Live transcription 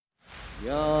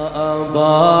يا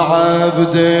أبا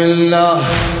عبد الله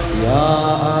يا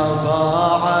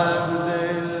أبا عبد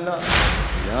الله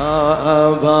يا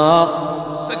أبا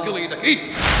ثقل ايدك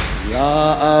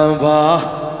يا أبا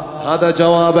هذا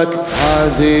جوابك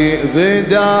هذه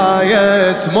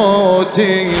بداية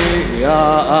موتي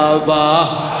يا أبا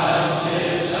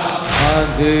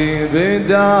هذه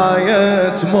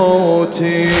بداية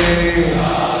موتي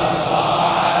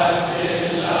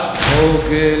فوق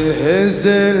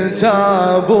الهزل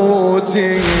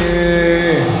تابوتي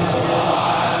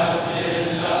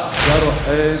جرح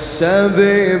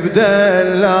السبيب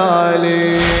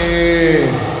دلالي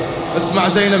اسمع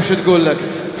زينب شو تقول لك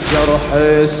جرح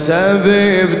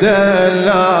السبيب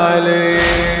دلالي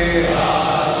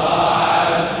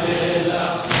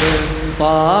من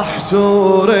طاح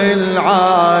سور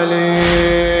العالي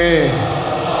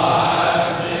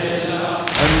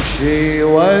امشي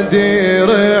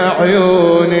وادير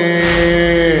عيوني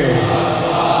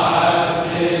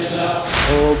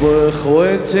صوب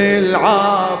اخوتي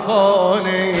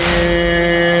العافوني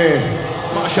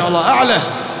ما شاء الله اعلى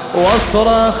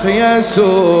واصرخ يا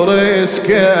سور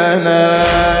اسكنه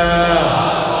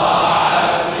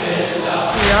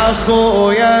يا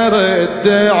اخويا رد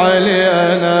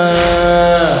علينا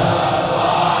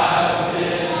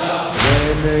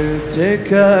وين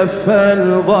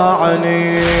التكفل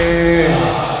ضعني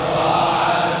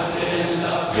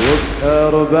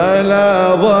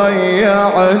وبكربلا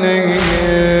ضيعني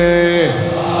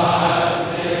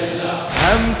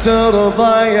هم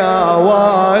ترضى يا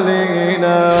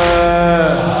والينا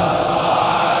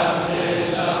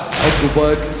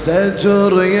حبك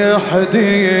زجر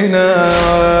يحدينا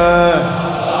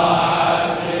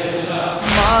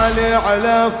مالي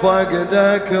على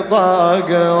فقدك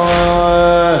طاقة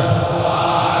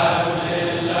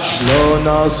شلون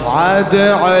اصعد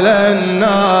على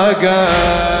الناقة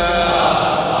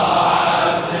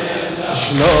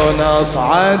شلون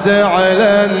اصعد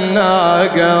على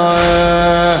الناقة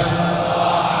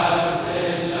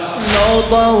لو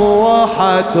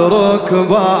طوحت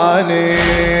ركباني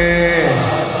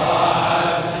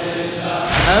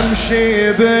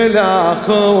امشي بلا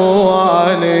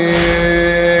خواني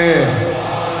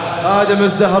خادم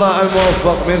الزهراء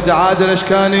الموفق ميرزا عادل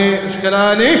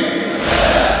اشكناني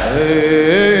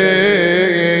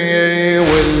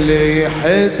واللي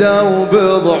حدوا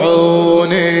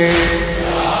بضعوني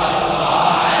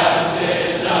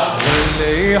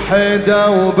واللي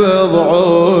حدوا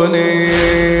بضعوني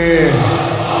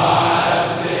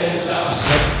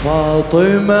سب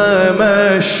فاطمة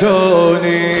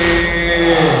مشوني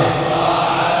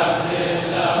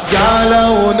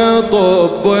قالوا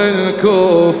نطب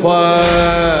الكوفة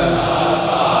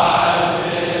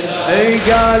اي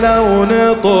قالوا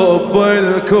نطب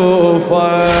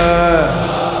الكوفة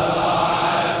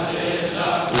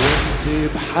وانتي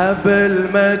بحبل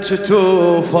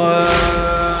مكتوفة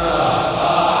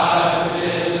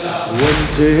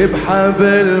وانتي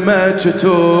بحبل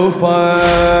مكتوفة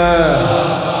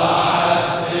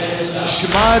اش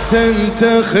ما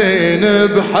تنتخين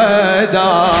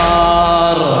بحدار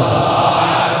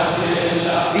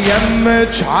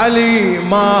يمك علي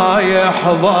ما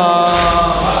يحضر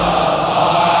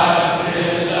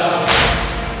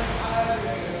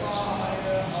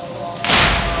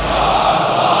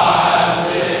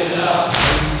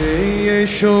خلي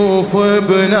يشوف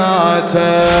بناته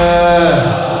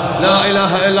لا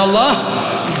اله الا الله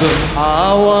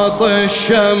بمحاوط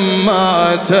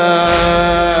الشماته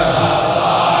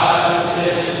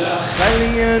خل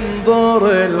ينظر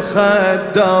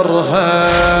الخدرها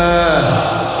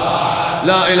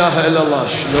لا اله الا الله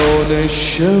شلون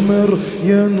الشمر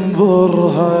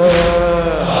ينظرها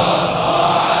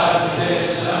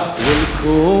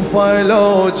والكوفة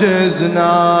لو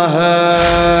جزناها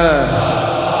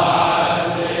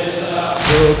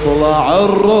تطلع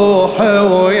الروح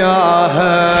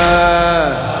وياها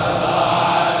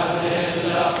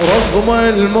رغم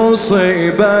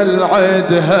المصيبة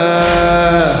العدها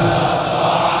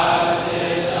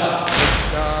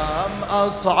الشام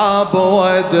أصعب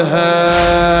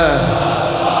ودها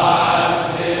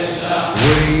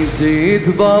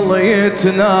ويزيد ضل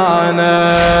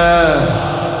يتنانى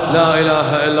لا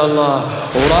إله إلا الله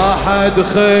وراح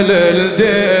أدخل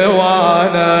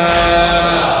الديوانة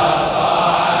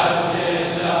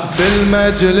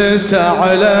بالمجلس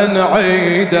أعلن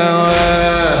عيده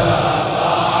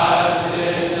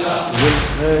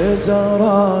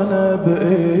والخزران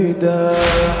بإيده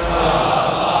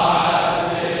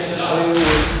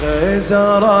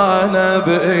والخزران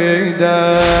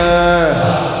بإيده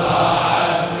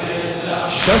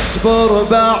شصبر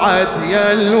بعد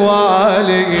يا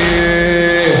الوالي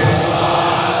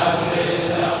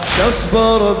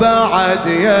شصبر بعد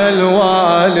يا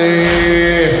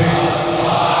الوالي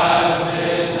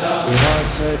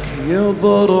وراسك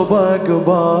يضرب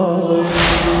قبالي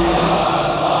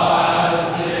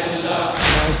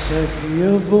راسك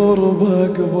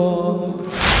يضرب قبالي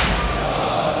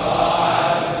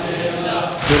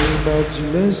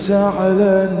بالمجلس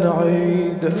أعلن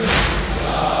عيده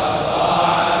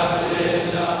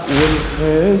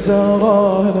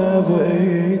والخيزران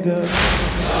بإيده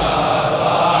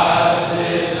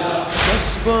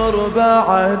شصبر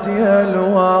بعد يا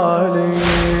الوالي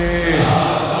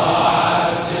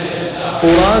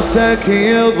وراسك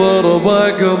يضرب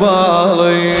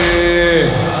قبالي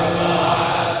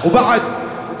وبعد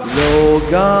لو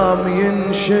قام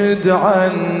ينشد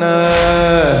عنه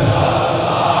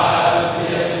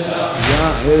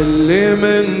يا اللي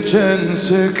من جن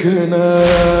سكنه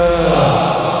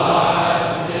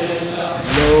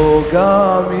لو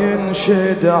قام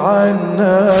ينشد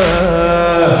عنه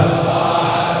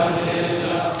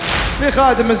مي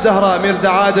خادم الزهراء ميرزا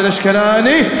عادل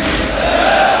اشكناني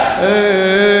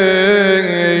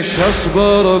ايش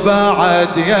اصبر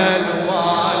بعد يا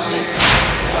الوالي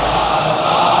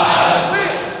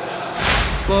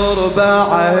اصبر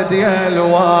بعد يا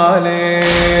الوالي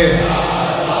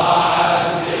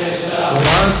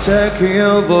راسك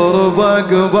يضرب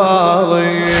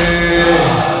قبالي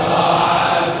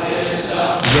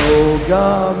لو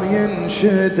قام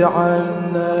ينشد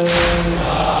عنه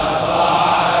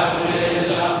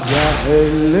يا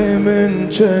اللي من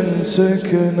جن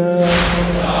سكنه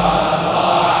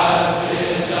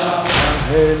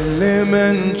يا اللي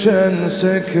من جن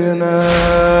سكنه